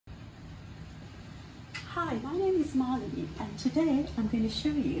Hi, my name is Malini and today I'm going to show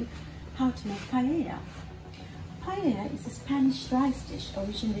you how to make paella. Paella is a Spanish rice dish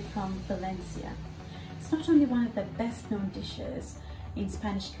originally from Valencia. It's not only one of the best known dishes in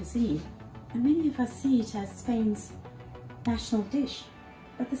Spanish cuisine, and many of us see it as Spain's national dish,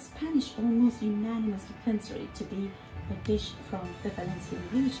 but the Spanish almost unanimously consider it to be a dish from the Valencian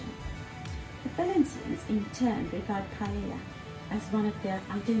region. The Valencians in turn regard paella as one of their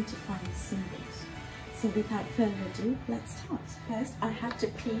identifying symbols. So without further ado, let's start. First, I have to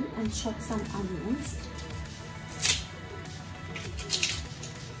peel and chop some onions.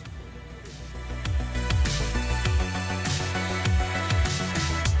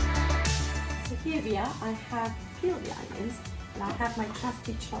 So here we are, I have peeled the onions and I have my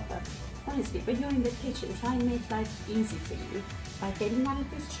trusty chopper. Honestly, when you're in the kitchen, try and make life easy for you by getting one of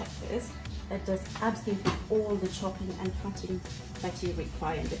these choppers that does absolutely all the chopping and cutting that you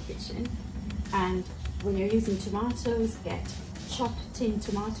require in the kitchen. And when you're using tomatoes, get chopped tin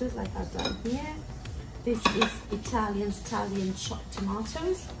tomatoes like I've done here. This is Italian stallion chopped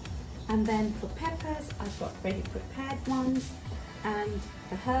tomatoes. And then for peppers, I've got ready prepared ones. And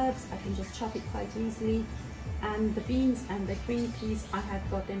the herbs, I can just chop it quite easily. And the beans and the green peas, I have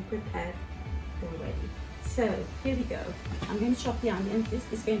got them prepared already. So here we go. I'm going to chop the onions.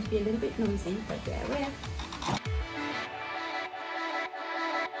 This is going to be a little bit noisy, but bear with.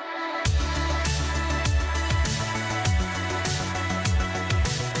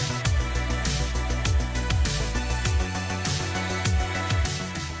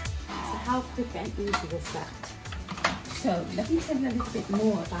 How quick and easy was that? So let me tell you a little bit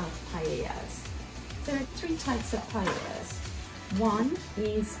more about paellas. There are three types of paellas. One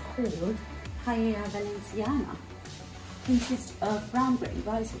is called Paella Valenciana. It consists of round grain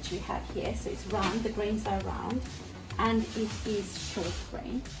rice, which we have here. So it's round, the grains are round, and it is short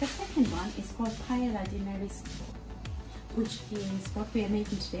grain. The second one is called Paella de Marisco, which is what we are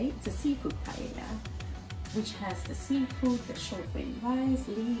making today. It's a seafood paella, which has the seafood, the short grain rice,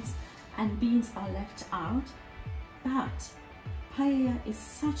 leaves, and beans are left out. But paella is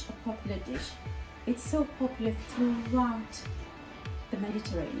such a popular dish. It's so popular throughout the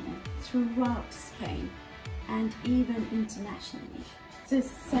Mediterranean, throughout Spain, and even internationally. There's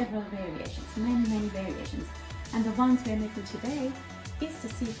several variations, many variations. And the ones we're making today is the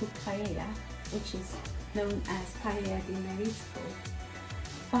seafood paella, which is known as Paella de Marisco.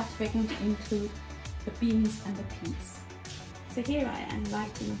 But we're going to include the beans and the peas. So here I am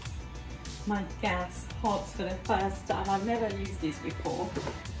lighting my gas hobs for the first time. I've never used this before.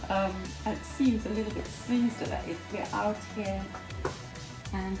 It seems a little bit strange that we're out here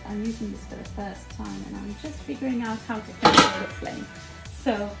and I'm using this for the first time and I'm just figuring out how to control the flame.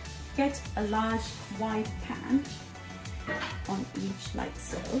 So get a large wide pan on each like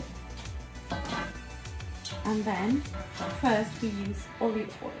so. And then first we use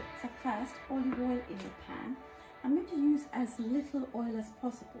olive oil. So first olive oil in the pan. I'm going to use as little oil as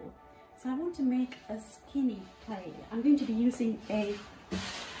possible. So I want to make a skinny paella. I'm going to be using a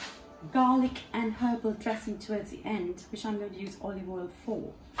garlic and herbal dressing towards the end, which I'm going to use olive oil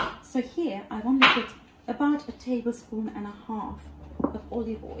for. So here I've only put about 1.5 tablespoons of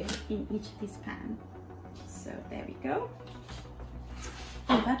olive oil in each of these pans. So there we go.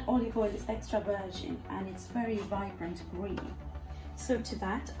 And that olive oil is extra virgin and it's very vibrant green. So to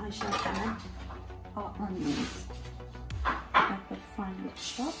that I shall add our onions. I've got finely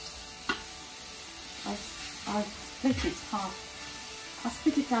chopped. I've split it half. I'll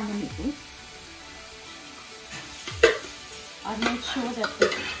split it down the middle. I've made sure that the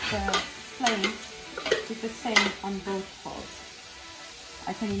flame is the same on both hobs.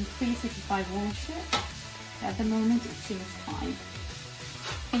 I can increase it if I want to. At the moment it seems fine.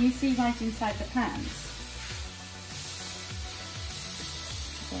 Can you see right inside the pans?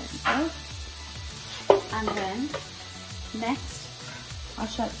 There we go. And then next I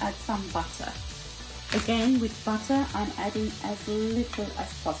shall add some butter. Again, with butter, I'm adding as little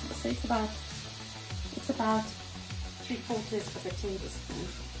as possible. So it's about 3/4 tablespoon.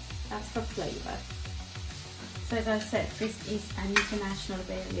 That's for flavor. So as I said, this is an international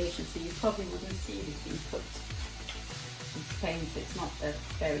variation, so you probably wouldn't see this being cooked in Spain, so it's not a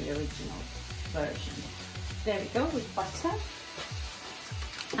very original version. There we go with butter.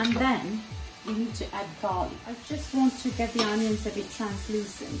 And then we need to add garlic. I just want to get the onions a bit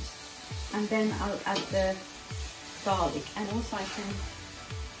translucent. And then I'll add the garlic, and also I can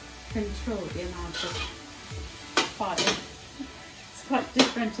control the amount of fire. It's quite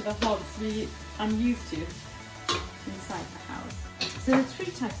different to the hobs I'm used to inside the house. So there are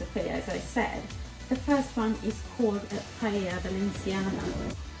three types of paella, as I said. The first one is called Paella Valenciana.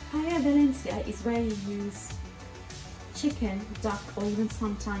 Paella Valencia is where you use chicken, duck, or even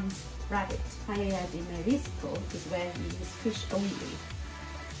sometimes rabbit. Paella de Marisco is where you use fish only.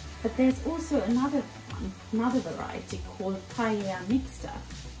 But there's also another variety called paella mixta,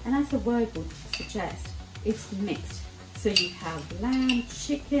 and as the word would suggest, it's mixed. So you have lamb,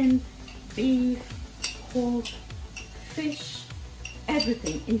 chicken, beef, pork, fish,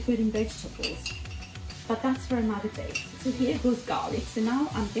 everything, including vegetables. But that's for another day. So here goes garlic. So now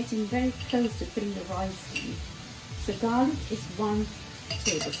I'm getting very close to putting the rice in. So garlic is 1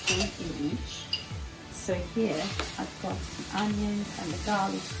 tablespoon in each. So here I've got the onions and the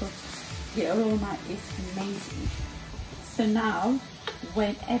garlic cooked. The aroma is amazing. So now,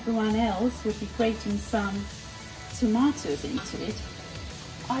 when everyone else would be grating some tomatoes into it,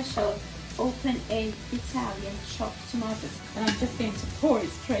 I shall open a Italian chopped tomatoes, and I'm just going to pour it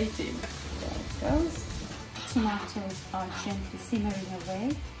straight in. There it goes. Tomatoes are gently simmering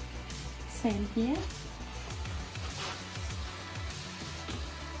away. Same here.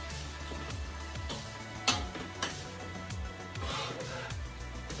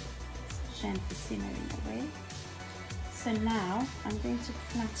 Gently simmering away. So now I'm going to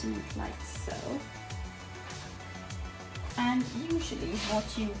flatten it like so. And usually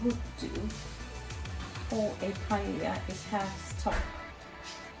what you would do for a paella is have stock.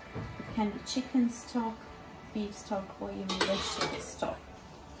 It can be chicken stock, beef stock, or even vegetable stock.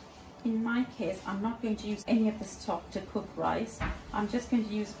 In my case, I'm not going to use any of the stock to cook rice. I'm just going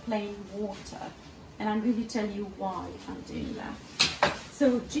to use plain water. And I'm going to tell you why I'm doing that.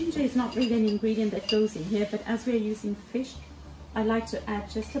 So ginger is not really an ingredient that goes in here, but as we're using fish, I like to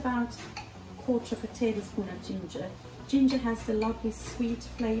add just about 1/4 tablespoon of ginger. Ginger has the lovely sweet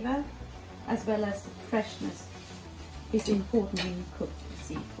flavor, as well as the freshness is important when you cook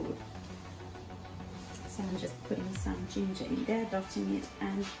seafood. So I'm just putting some ginger in there, dotting it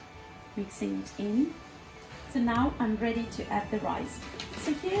and mixing it in. So now I'm ready to add the rice.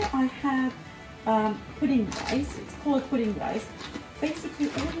 So here I have pudding rice. It's called pudding rice. Basically,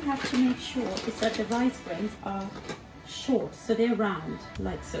 all you have to make sure is that the rice grains are short, so they're round,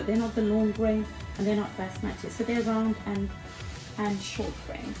 like so. They're not the long grain and they're not basmati, so they're round and short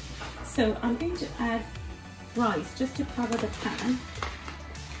grain. So I'm going to add rice just to cover the pan.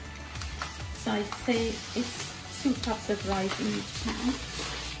 So I'd say it's 2 cups of rice in each pan.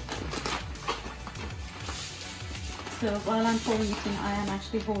 So while I'm pouring it in, I am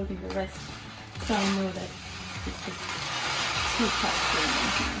actually holding the rest, so I know that it's just 2 cups in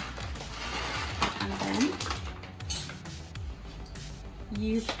here. And then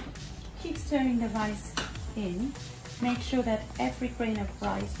you keep stirring the rice in. Make sure that every grain of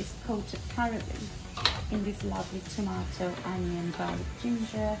rice is coated thoroughly in this lovely tomato, onion, garlic,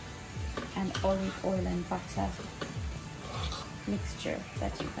 ginger, and olive oil and butter mixture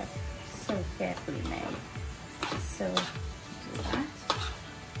that you have so carefully made. So do that.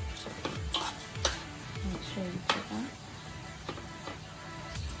 Make sure you do that.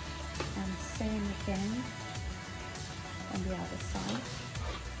 And same again on the other side.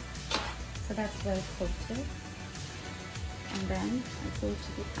 So that's well coated. And then I go to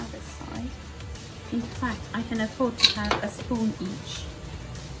the other side. In fact, I can afford to have a spoon each.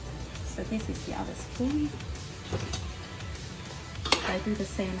 So this is the other spoon. I do the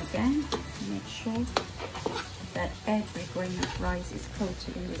same again to make sure that every grain of rice is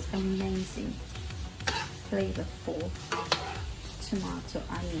coated in this amazing flavorful tomato,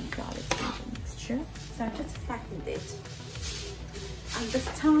 onion, garlic, ginger mixture. So I just flattened it. And the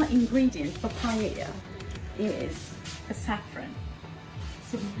star ingredient for paella is the saffron.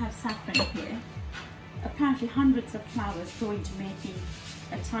 So we have saffron here. Apparently hundreds of flowers go into making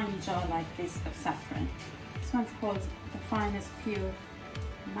a tiny jar like this of saffron. This one's called the finest pure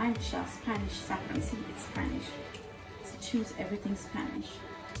Mancha Spanish saffron. See, it's Spanish. So choose everything Spanish.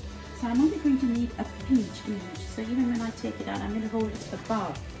 So I'm only going to need a pinch each. So even when I take it out, I'm going to hold it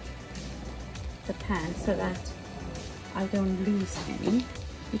above the pan so that I don't lose any.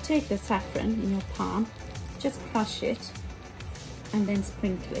 You take the saffron in your palm, just crush it and then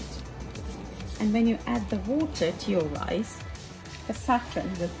sprinkle it. And when you add the water to your rice, the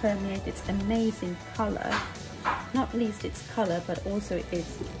saffron will permeate its amazing color, not least its color, but also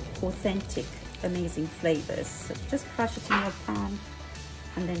its authentic, amazing flavors. So just crush it in your palm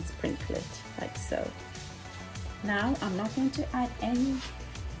and then sprinkle it like so. Now I'm not going to add any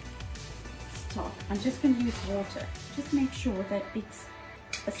stock. I'm just going to use water. Just make sure that it's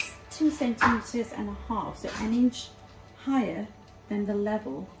 2.5 centimeters, so 1 inch higher than the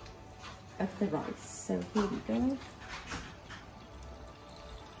level of the rice. So here we go.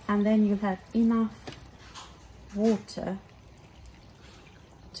 And then you have enough water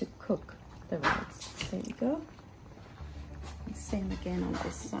to cook the rice. There you go. And same again on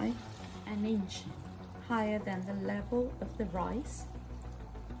this side. An inch higher than the level of the rice.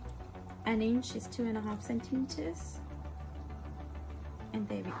 An inch is 2.5 centimeters. And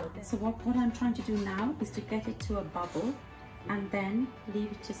there we go. So what I'm trying to do now is to get it to a bubble and then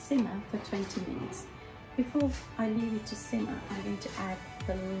leave it to simmer for 20 minutes. Before I leave it to simmer, I'm going to add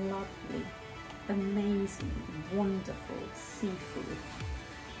the lovely, amazing, wonderful seafood.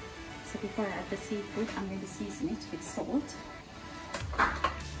 So before I add the seafood, I'm going to season it with salt.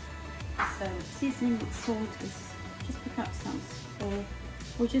 So seasoning with salt is just pick up some salt,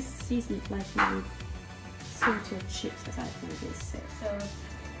 or just season it like you would salt your chips, as I always say.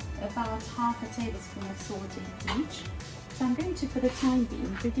 So about half a tablespoon of salt in each. So I'm going to, for the time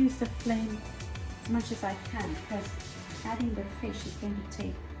being, reduce the flame as much as I can, because adding the fish is going to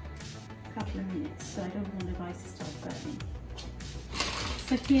take a couple of minutes, so I don't want the rice to start burning.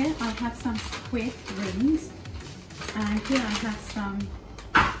 So here I have some squid rings, and here I have some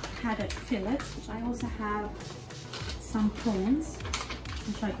haddock fillets, which I also have some prawns,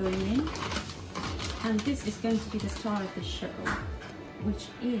 which are going in. And this is going to be the star of the show, which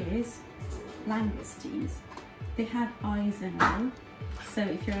is langoustines. They have eyes and all, so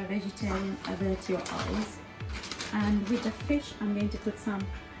if you're a vegetarian, avert your eyes. And with the fish, I'm going to put some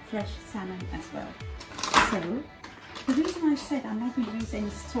fresh salmon as well. So the reason I said I'm not going to use any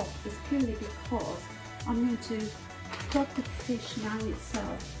stock is purely because I'm going to cook the fish now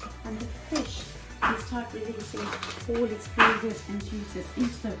itself, and the fish will start releasing all its flavors and juices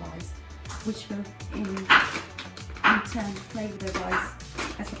into the rice, which will in turn flavour the rice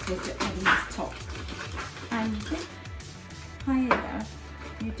as opposed to adding stock. And with paella,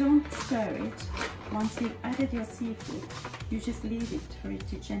 you don't stir it. Once you've added your seafood, you just leave it for it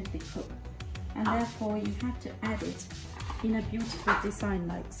to gently cook. And therefore you have to add it in a beautiful design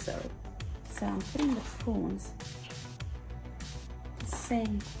like so. So I'm putting the prawns the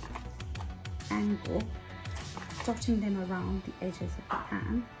same angle, dotting them around the edges of the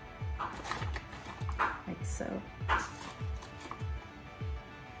pan, like so.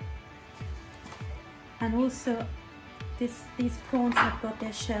 And also these prawns have got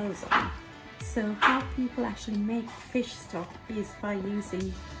their shells on. So how people actually make fish stock is by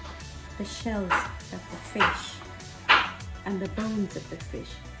using the shells of the fish and the bones of the fish.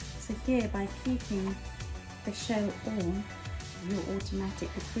 So here, by keeping the shell on, you're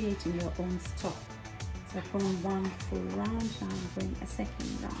automatically creating your own stock. So I've gone one full round, now I'm going a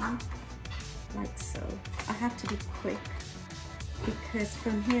second round, like so. I have to be quick, because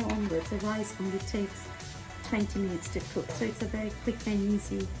from here onwards the rice only takes 20 minutes to cook. So it's a very quick and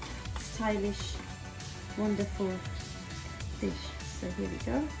easy, stylish, wonderful dish. So here we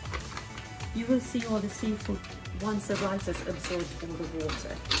go. You will see all the seafood once the rice has absorbed all the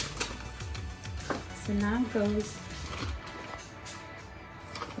water. So now goes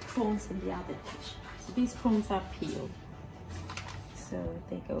the prawns in the other dish. So these prawns are peeled. So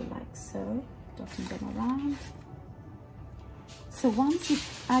they go like so, dotting them around. So once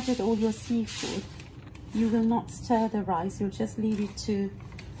you've added all your seafood, you will not stir the rice, you'll just leave it to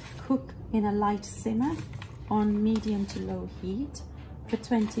cook in a light simmer on medium to low heat for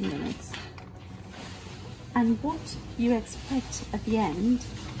 20 minutes. And what you expect at the end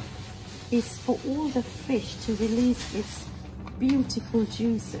is for all the fish to release its beautiful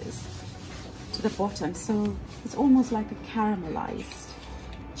juices to the bottom. So it's almost like a caramelized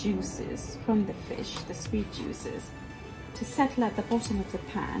juices from the fish, the sweet juices, to settle at the bottom of the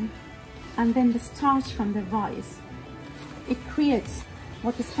pan. And then the starch from the rice, it creates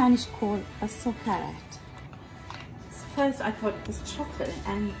what the Spanish call a socarrat. First I thought it was chocolate,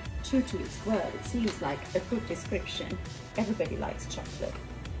 and true to its word, it seems like a good description. Everybody likes chocolate.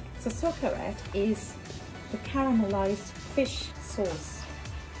 So socarrat is the caramelized fish sauce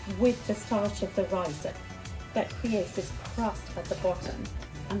with the starch of the rice that creates this crust at the bottom.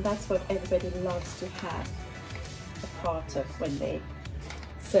 And that's what everybody loves to have a part of when they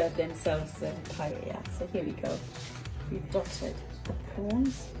serve themselves the paella. So here we go. We've dotted the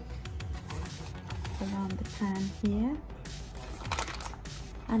prawns around the pan here.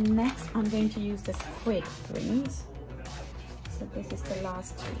 And next I'm going to use the squid rings. So this is the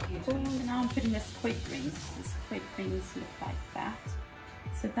last two. And now I'm putting the squid rings. The squid rings look like that.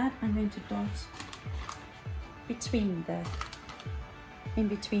 So that I'm going to dot in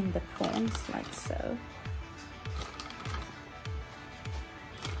between the prawns, like so.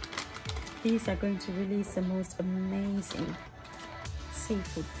 These are going to release the most amazing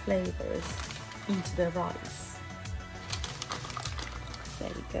seafood flavors into the rice. There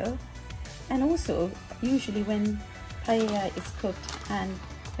we go. And also, usually when paella is cooked and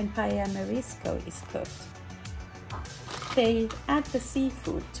when Paella Marisco is cooked. They add the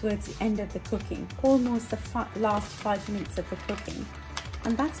seafood towards the end of the cooking, almost the last 5 minutes of the cooking.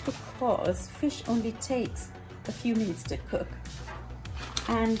 And that's because fish only takes a few minutes to cook.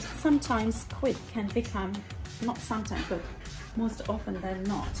 And sometimes squid can become, not sometimes, but most often than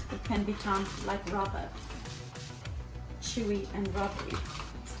not, it can become like rubber, chewy and rubbery.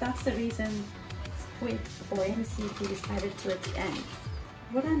 So that's the reason squid or any seafood is added towards the end.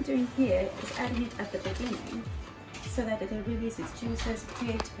 What I'm doing here is adding it at the beginning so that it will release its juices,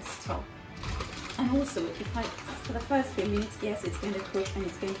 create a stock. And also, for the first few minutes, yes, it's going to cook and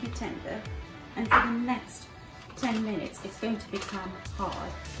it's going to be tender. And for the next 10 minutes, it's going to become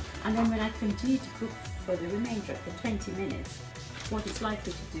hard. And then when I continue to cook for the remainder of the 20 minutes, what it's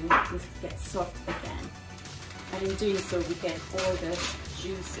likely to do is to get soft again. And in doing so, we get all the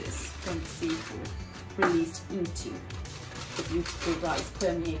juices from the seafood released into the beautiful rice,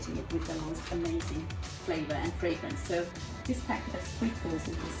 permeating it with the most amazing flavor and fragrance. So this packet of squid goes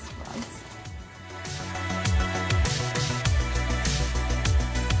in this rice.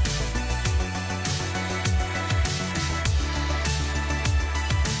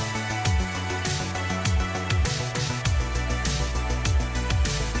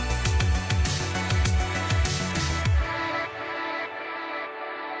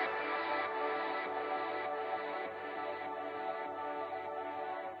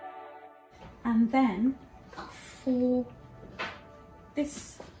 And then for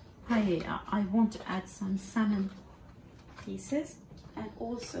this paella, I want to add some salmon pieces and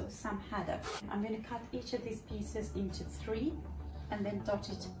also some haddock. I'm going to cut each of these pieces into 3 and then dot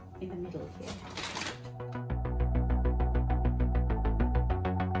it in the middle here.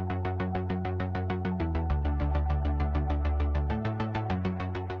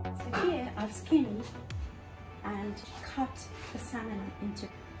 So here I've skinned and cut the salmon into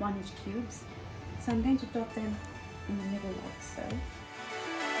 1-inch cubes. So I'm going to dot them in the middle like so.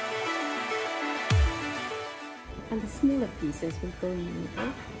 And the smaller pieces will go in the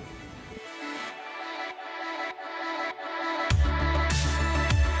middle.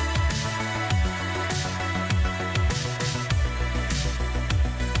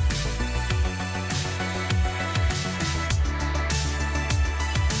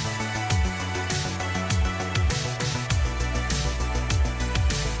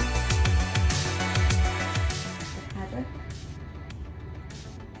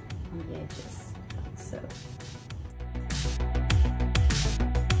 On the edges, like so.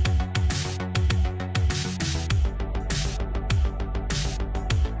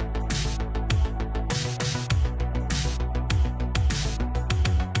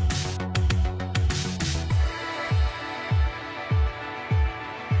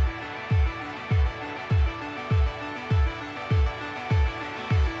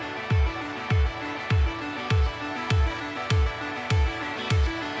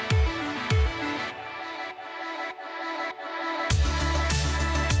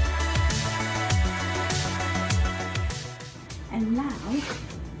 And now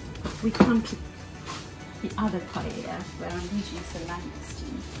we come to the other paella where I'm using the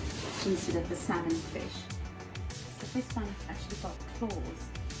langoustine instead of the salmon fish. So this one has actually got claws,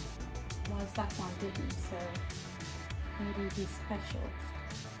 whilst that one didn't, so maybe it is special.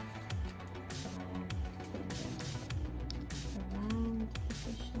 So around the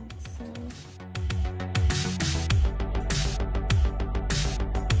fish like so.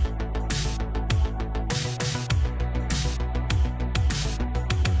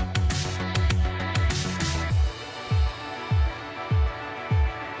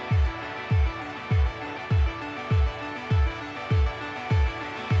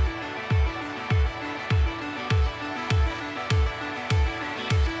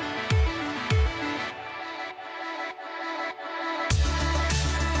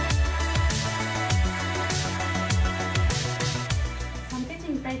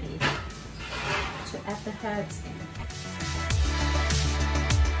 Ready to add the herbs in.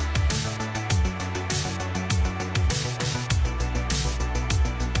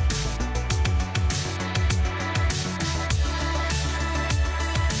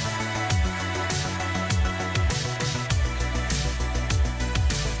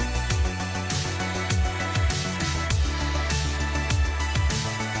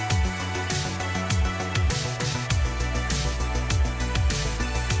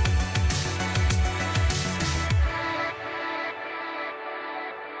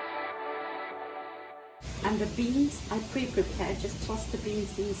 And the beans I pre-prepared, just toss the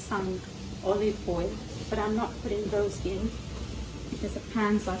beans in some olive oil, but I'm not putting those in because the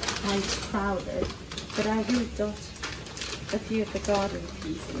pans are quite crowded. But I will dot a few of the garden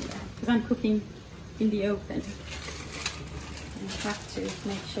peas in there because I'm cooking in the open. I have to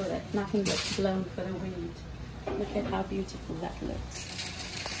make sure that nothing gets blown for the wind. Look at how beautiful that looks.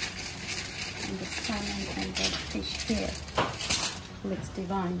 And the salmon and the fish here looks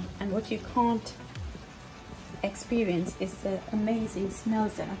divine. And what you can't experience is the amazing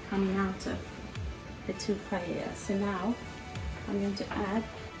smells that are coming out of the two paellas. So now I'm going to add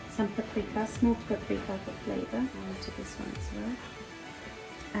some paprika, smoked paprika for flavor, and to this one as well.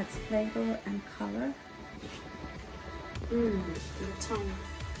 Adds flavor and color. The tongue.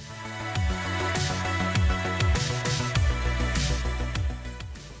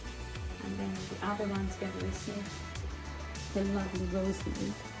 And then the other one's going to receive the lovely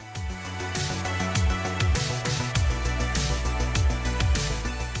rosemary.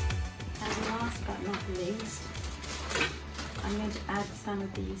 And last but not least, I'm going to add some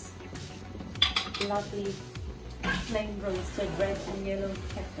of these lovely plain roasted red and yellow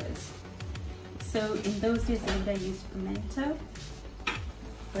peppers. So in those days I used pimento,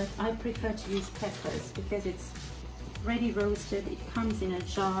 but I prefer to use peppers because it's ready roasted, it comes in a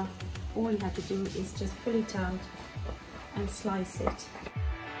jar. All you have to do is just pull it out and slice it.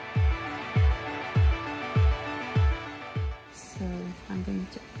 So I'm going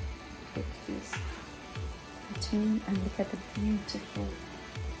to put this between and look at the beautiful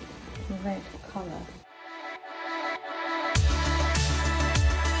red color.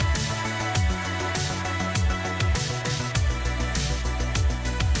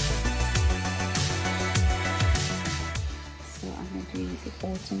 Use it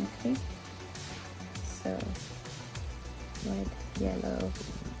alternately. So red, yellow,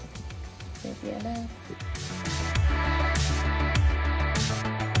 red, yellow.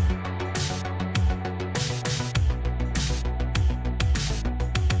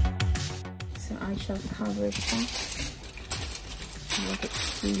 So I shall cover it up and let it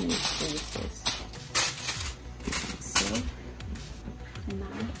steam its spaces. So, and now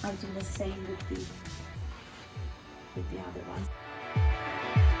I'll do the same with the other one.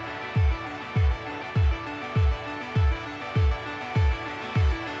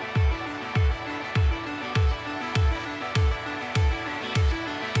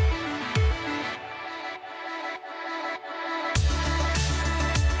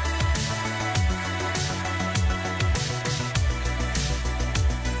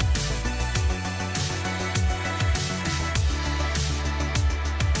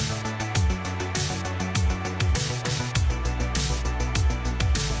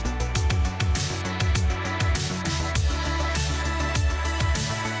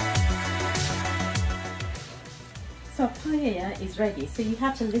 So paella is ready, so you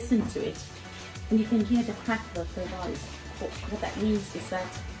have to listen to it and you can hear the crackle of the rice. What that means is that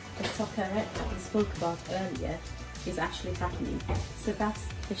the socarette that we spoke about earlier is actually happening. So that's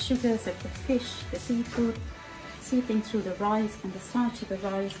the sugars of the fish, the seafood, seeping through the rice and the starch of the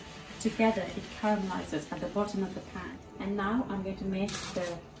rice. Together it caramelizes at the bottom of the pan. And now I'm going to make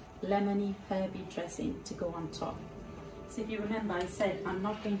the lemony herby dressing to go on top. So if you remember, I said I'm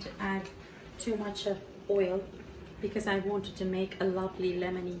not going to add too much of oil because I wanted to make a lovely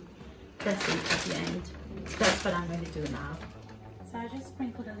lemony dressing at the end. So that's what I'm going to do now. So I just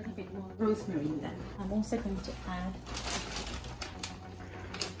sprinkled a little bit more rosemary in there. I'm also going to add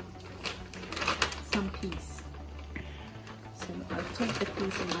some peas. So I'll take the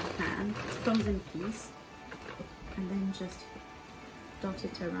peas in my pan, frozen peas, and then just dot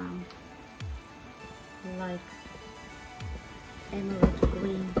it around like emerald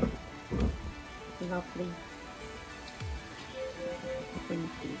green, lovely green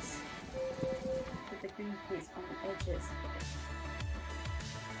peas. Put the green peas on the edges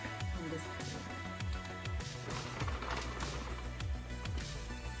on this pan.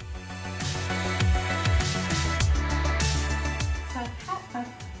 So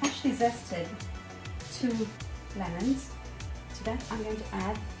I've actually zested 2 lemons. To that I'm going to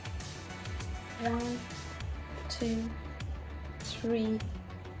add 1, 2, 3,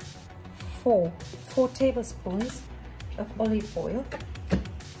 4 tablespoons of olive oil,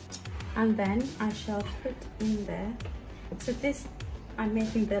 and then I shall put in there, so this I'm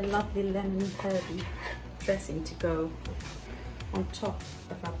making the lovely lemon herby dressing to go on top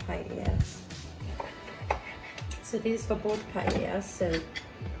of our paellas. So this is for both paellas, so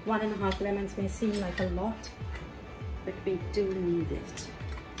 1.5 lemons may seem like a lot, but we do need it.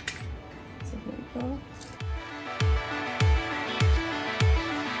 So here we go.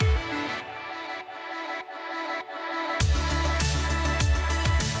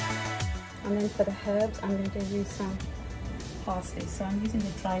 And then for the herbs, I'm going to use some parsley. So I'm using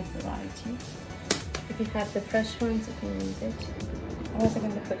the dried variety. If you have the fresh ones, you can use it. I'm also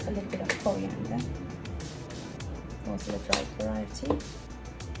going to put a little bit of coriander, also the dried variety.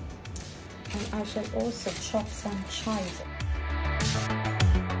 And I shall also chop some chives.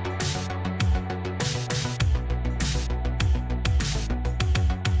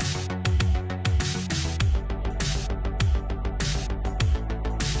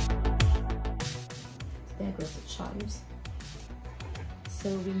 There goes the chives. So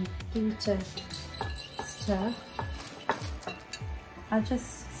we give it a stir. I'll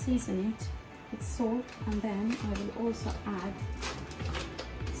just season it with salt, and then I will also add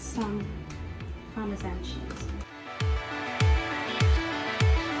some Parmesan cheese.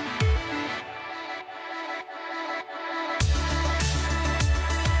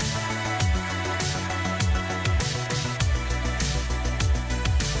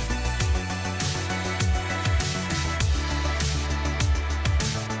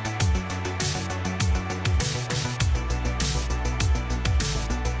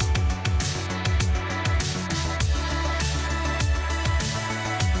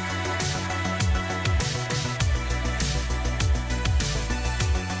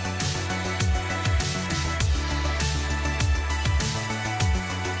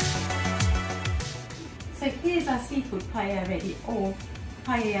 So here's our seafood paella ready, or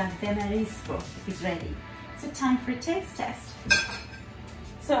Paella de Marisco is ready. So time for a taste test.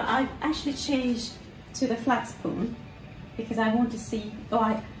 So I've actually changed to the flat spoon because I want to see,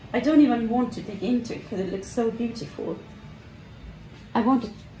 I don't even want to dig into it because it looks so beautiful. I want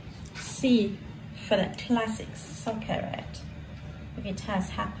to see for that classic sauerkraut if it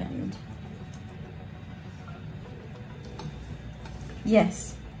has happened.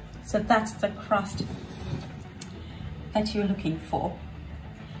 Yes, so that's the crust that you're looking for.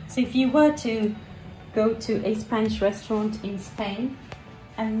 So if you were to go to a Spanish restaurant in Spain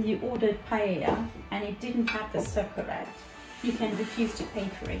and you ordered paella and it didn't have the sauerkraut, you can refuse to pay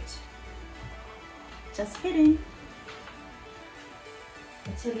for it. Just kidding.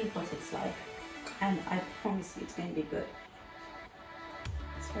 I'll tell you what it's like, and I promise you it's going to be good.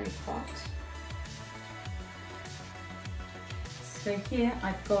 It's very hot. So here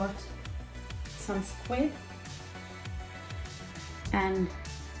I've got some squid and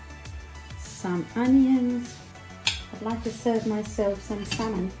some onions. I'd like to serve myself some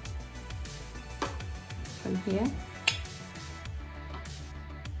salmon from here.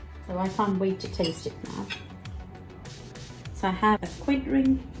 So I can't wait to taste it now. So I have a squid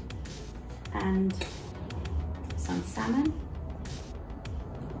ring and some salmon.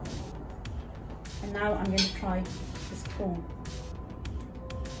 And now I'm going to try this prawn.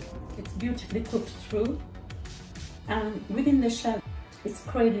 It's beautifully cooked through. Within the shell, it's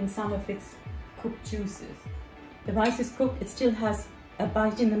cradling some of its cooked juices. The rice is cooked, it still has a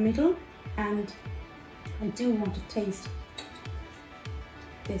bite in the middle, and I do want to taste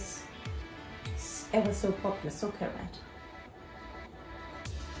this ever so popular sauerkraut.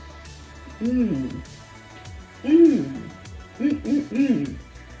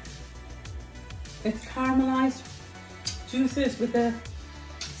 It's caramelized juices with the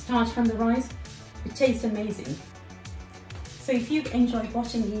starch from the rice. It tastes amazing. So if you've enjoyed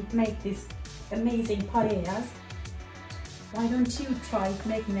watching me make these amazing paellas, why don't you try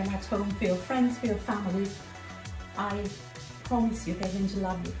making them at home for your friends, for your family? I promise you they're going to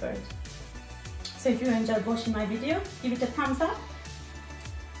love you for it. So if you enjoyed watching my video, give it a thumbs up.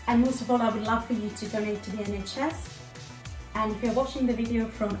 And most of all, I would love for you to donate to the NHS. And if you're watching the video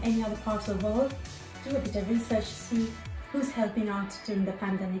from any other part of the world, do a bit of research to see who's helping out during the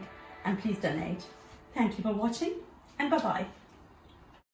pandemic, and please donate. Thank you for watching, and bye-bye.